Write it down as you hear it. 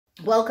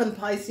Welcome,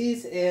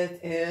 Pisces.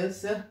 It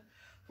is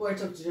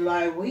 4th of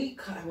July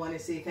week. I want to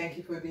say thank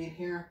you for being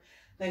here.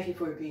 Thank you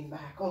for being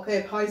back.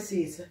 Okay,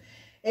 Pisces.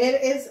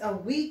 It is a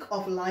week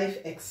of life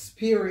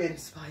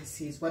experience,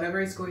 Pisces. Whatever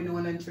is going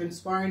on and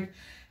transpiring,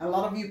 a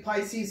lot of you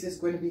Pisces is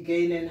going to be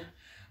gaining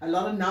a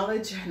lot of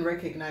knowledge and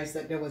recognize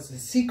that there was a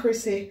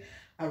secrecy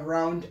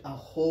around a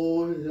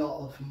whole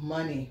lot of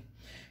money.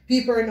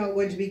 People are now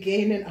going to be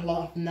gaining a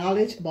lot of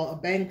knowledge about a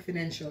bank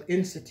financial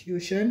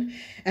institution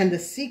and the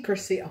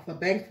secrecy of a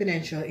bank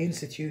financial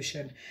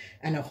institution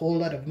and a whole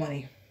lot of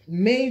money.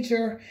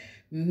 Major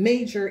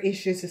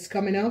issues is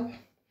coming up.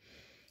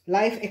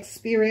 Life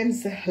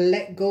experience,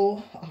 let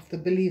go of the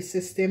belief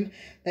system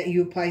that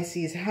you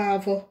Pisces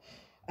have,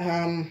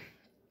 and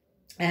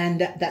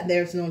that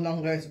there's no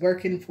longer is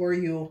working for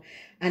you.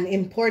 An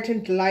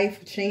important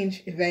life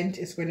change event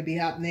is going to be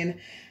happening.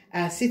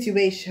 A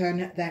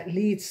situation that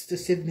leads to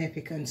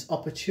significant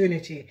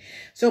opportunity.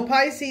 So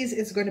Pisces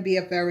is going to be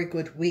a very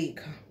good week.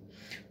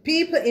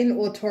 People in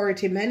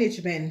authority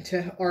management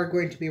are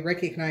going to be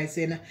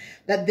recognizing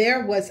that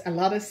there was a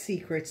lot of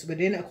secrets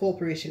within a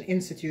corporation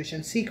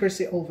institution,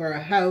 secrecy over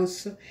a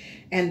house,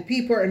 and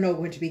people are now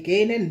going to be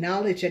gaining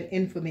knowledge and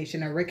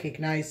information and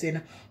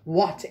recognizing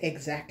what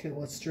exactly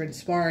was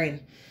transpiring.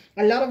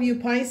 A lot of you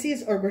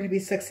Pisces are going to be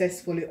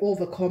successfully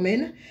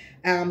overcoming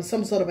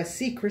some sort of a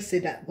secrecy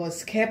that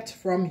was kept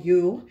from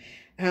you.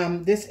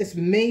 This is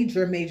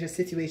major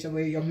situation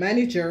where your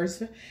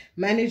managers,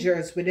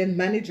 within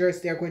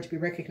managers, they're going to be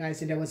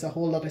recognizing there was a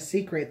whole lot of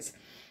secrets.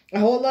 A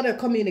whole lot of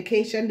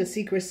communication. The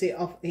secrecy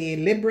of a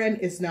Libran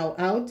is now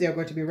out. They're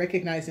going to be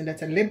recognizing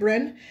that a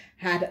Libran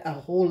had a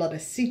whole lot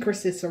of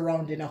secrecy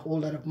surrounding a whole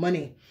lot of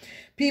money.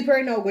 People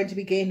are now going to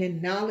be gaining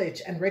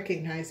knowledge and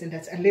recognizing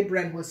that a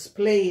Libran was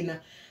playing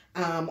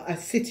a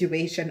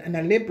situation, and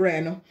a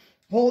Libran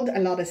hold a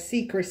lot of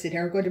secrecy.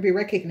 They're going to be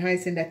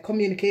recognizing that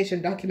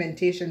communication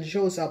documentation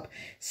shows up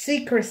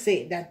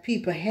secrecy that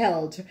people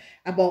held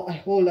about a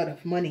whole lot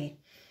of money.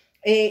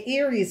 A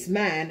Aries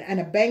man and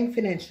a bank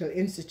financial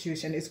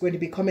institution is going to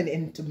be coming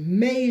into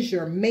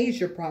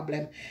major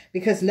problem,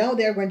 because now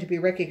they're going to be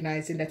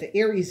recognizing that the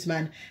Aries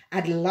man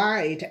had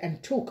lied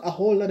and took a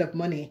whole lot of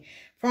money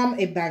from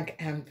a bank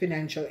and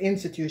financial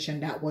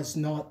institution that was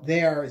not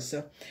theirs.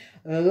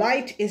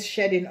 Light is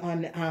shedding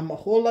on a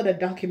whole lot of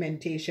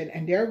documentation,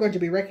 and they're going to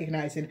be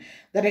recognizing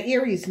that an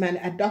Aries man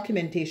had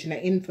documentation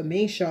and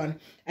information.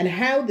 And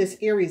how this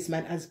Aries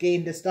man has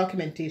gained this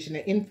documentation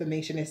and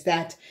information is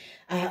that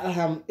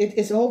it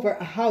is over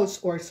a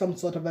house or some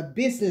sort of a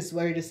business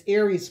where this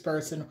Aries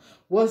person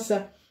was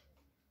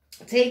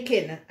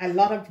taking a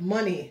lot of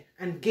money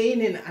and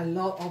gaining a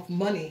lot of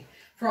money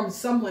from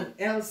someone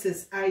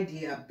else's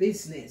idea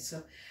business.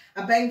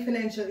 A bank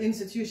financial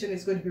institution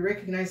is going to be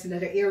recognizing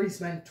that an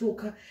Aries man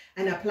took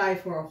and applied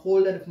for a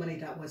whole lot of money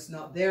that was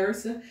not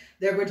theirs.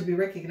 They're going to be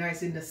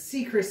recognizing the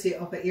secrecy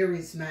of an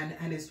Aries man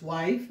and his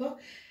wife,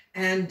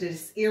 and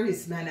this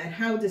Aries man, and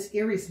how this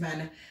Aries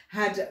man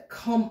had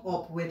come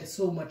up with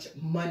so much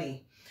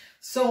money.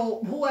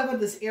 So whoever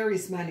this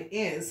Aries man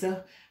is,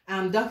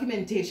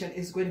 documentation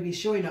is going to be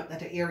showing up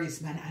that the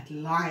Aries man had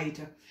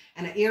lied,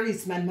 and an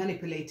Aries man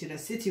manipulated a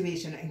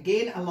situation and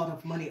gained a lot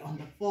of money on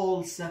the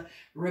false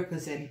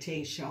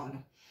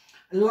representation.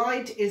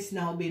 Light is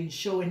now being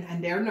shown,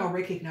 and they're now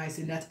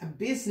recognizing that a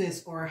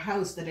business or a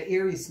house that the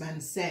Aries man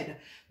said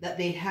that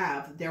they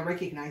have, they're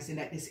recognizing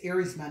that this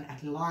Aries man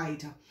had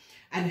lied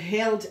and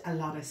held a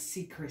lot of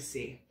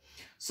secrecy.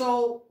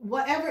 So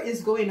whatever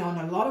is going on,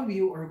 a lot of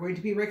you are going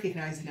to be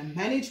recognizing, and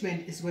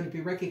management is going to be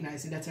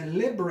recognizing that a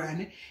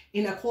Libran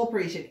in a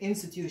corporation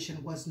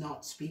institution was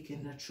not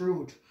speaking the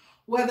truth.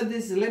 Whoever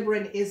this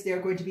Libran is,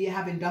 they're going to be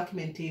having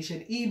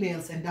documentation,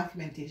 emails and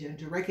documentation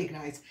to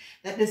recognize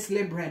that this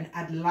Libran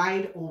had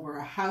lied over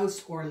a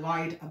house or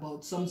lied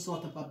about some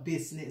sort of a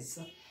business.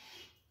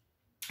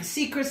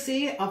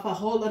 Secrecy of a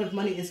whole lot of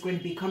money is going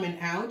to be coming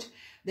out.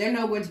 They're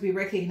now going to be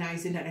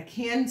recognizing that a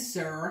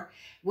Cancer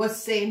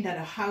was saying that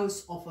a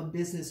house of a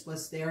business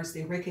was theirs.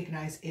 They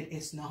recognize it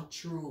is not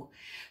true.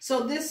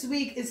 So this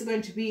week is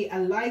going to be a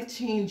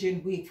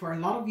life-changing week for a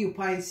lot of you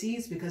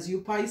Pisces, because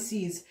you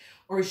Pisces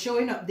are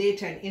showing up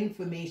data and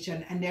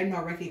information, and they're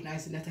now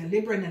recognizing that a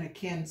Libran and a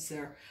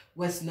Cancer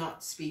was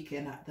not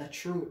speaking the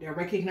truth. They're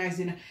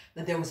recognizing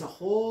that there was a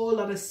whole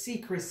lot of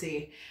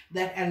secrecy,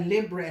 that a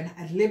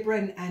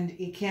Libran and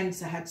a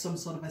Cancer had some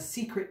sort of a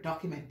secret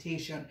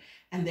documentation,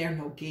 and they're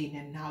now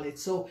gaining knowledge.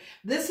 So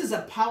this is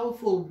a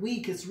powerful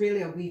week. It's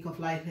really a week of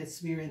life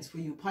experience for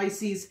you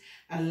Pisces.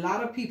 A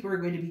lot of people are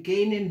going to be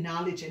gaining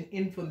knowledge and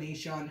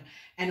information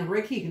and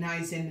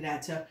recognizing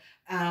that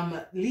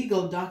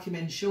legal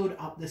documents showed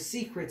up, the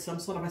secret, some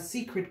sort of a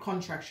secret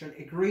contractual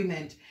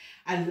agreement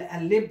a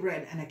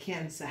Libran and a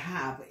Cancer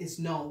have is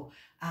now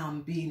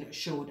being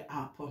showed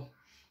up.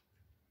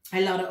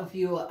 A lot of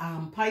you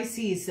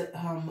Pisces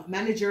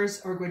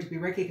managers are going to be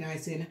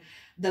recognizing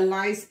the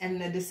lies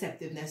and the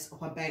deceptiveness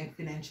of a bank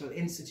financial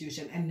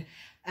institution,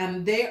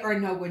 and they are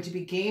now going to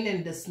be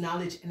gaining this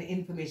knowledge and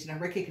information and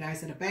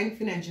recognize that a bank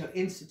financial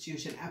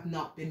institution have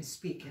not been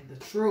speaking the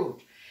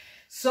truth.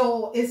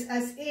 So it's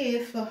as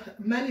if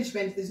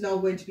management is now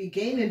going to be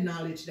gaining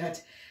knowledge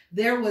that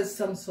there was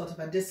some sort of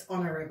a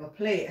dishonorable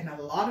play, and a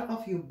lot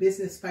of you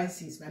business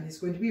Pisces man is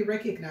going to be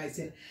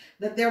recognizing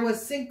that there was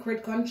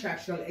secret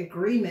contractual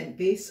agreement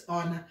based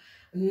on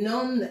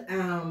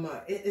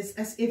it's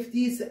as if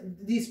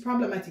these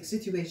problematic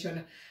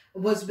situation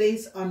was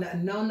based on a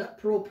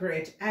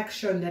non-appropriate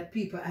action that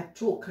people had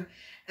took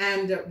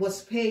and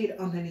was paid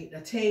underneath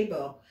the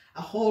table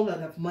a whole lot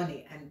of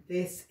money, and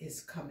this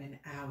is coming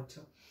out.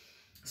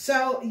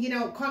 So, you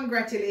know,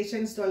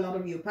 congratulations to a lot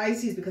of you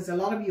Pisces, because a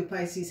lot of you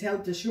Pisces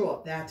helped to show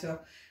up that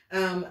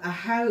a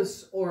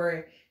house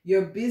or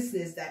your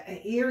business that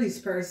an Aries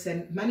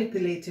person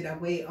manipulated a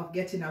way of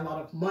getting a lot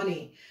of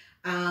money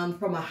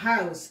from a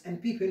house,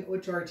 and people in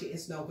authority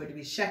is now going to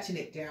be shutting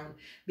it down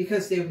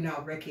because they've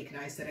now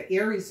recognized that an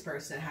Aries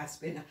person has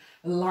been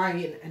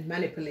lying and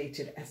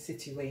manipulated a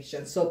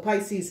situation. So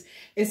Pisces,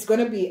 it's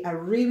going to be a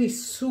really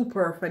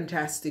super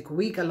fantastic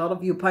week. A lot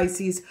of you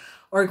Pisces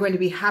are going to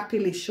be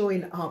happily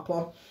showing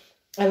up.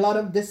 A lot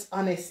of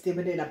dishonesty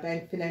within a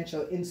bank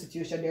financial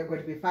institution. They're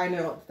going to be finding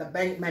out the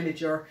bank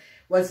manager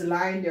was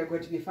lying. They're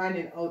going to be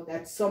finding out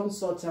that some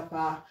sort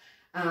of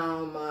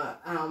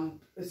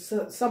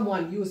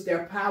someone used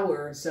their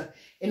powers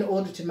in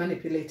order to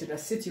manipulate the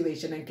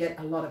situation and get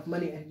a lot of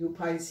money, and you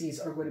Pisces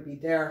are going to be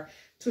there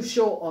to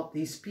show up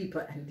these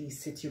people and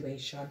these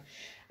situations.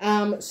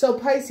 So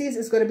Pisces,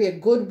 is going to be a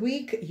good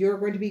week. You're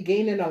going to be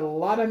gaining a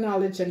lot of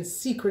knowledge and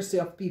secrecy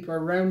of people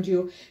around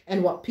you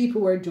and what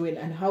people were doing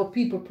and how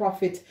people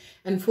profit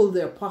and fill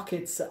their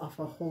pockets of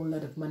a whole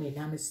lot of money.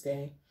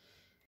 Namaste.